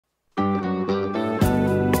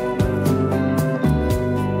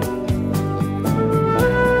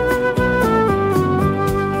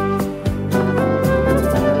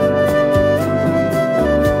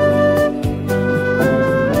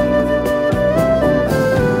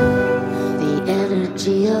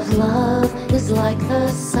like the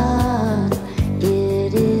sun.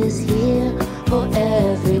 It is here for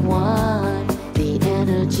everyone. The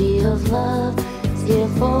energy of love is here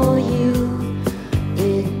for you.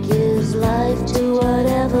 It gives life to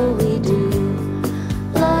whatever we do.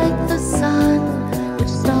 Like the sun which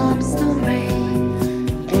stops the rain,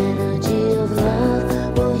 energy of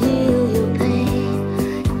love will heal your pain.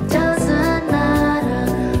 It doesn't matter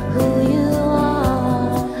who you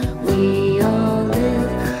are, we all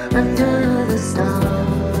live under the stars.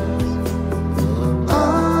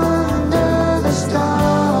 Under the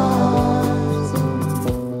stars.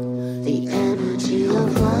 The energy of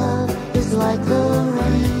love is like the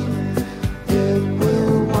rain. It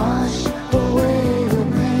will wash away the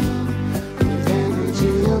pain. The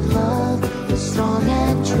energy of love is strong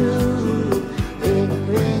and true. It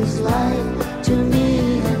brings life to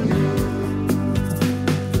me and you.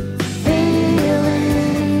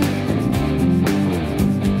 Feeling,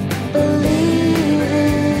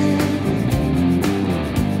 believing,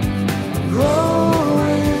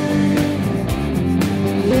 growing,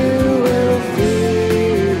 you will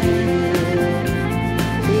feel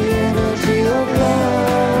the energy of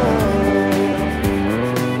love.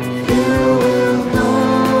 You will know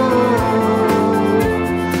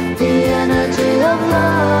the energy of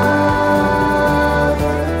love.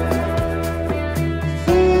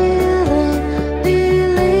 Feeling,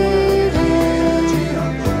 believing,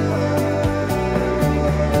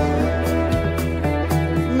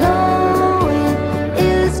 knowing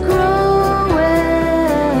is growing.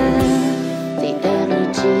 The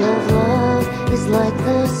energy of love is like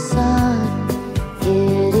the sun.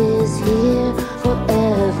 It is here for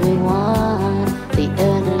everyone. The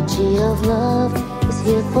energy of love is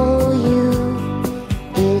here for you.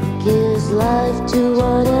 It gives life to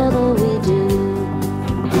whatever we do.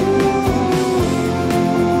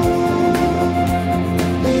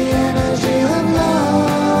 The energy of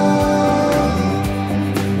love.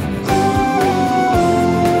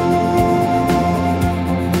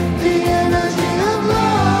 The energy of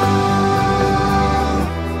love.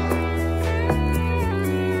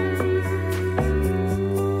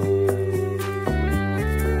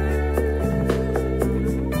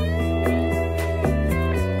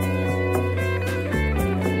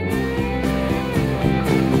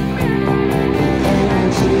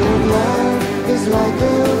 Energy of love is like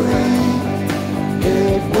the rain.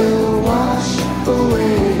 It will wash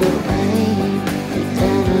away the pain. The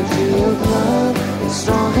energy of love is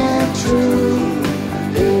strong and true.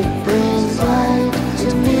 It brings light to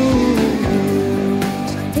me and you.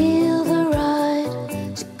 To feel the ride,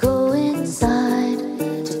 to go inside,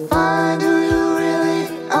 to find who you really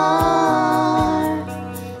are.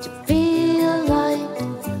 To be a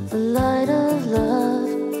light of love,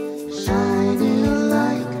 shining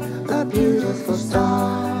like a beautiful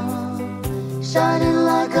star. Shining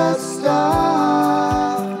like a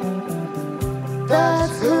star.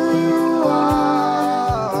 That's who you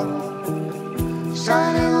are.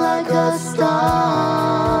 Shining like a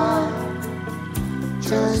star.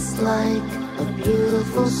 Just like a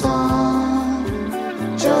beautiful song.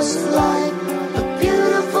 Just like a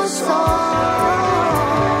beautiful song.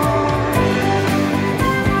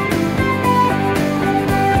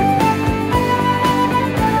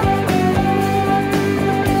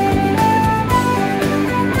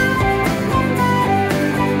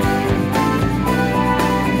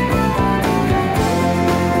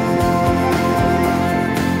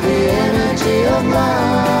 The energy of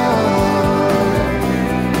love.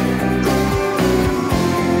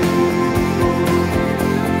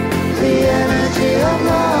 The energy of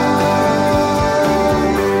love.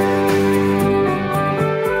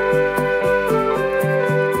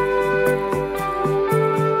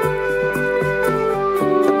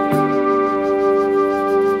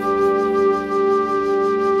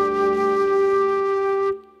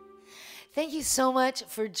 Thank you so much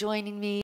for joining me.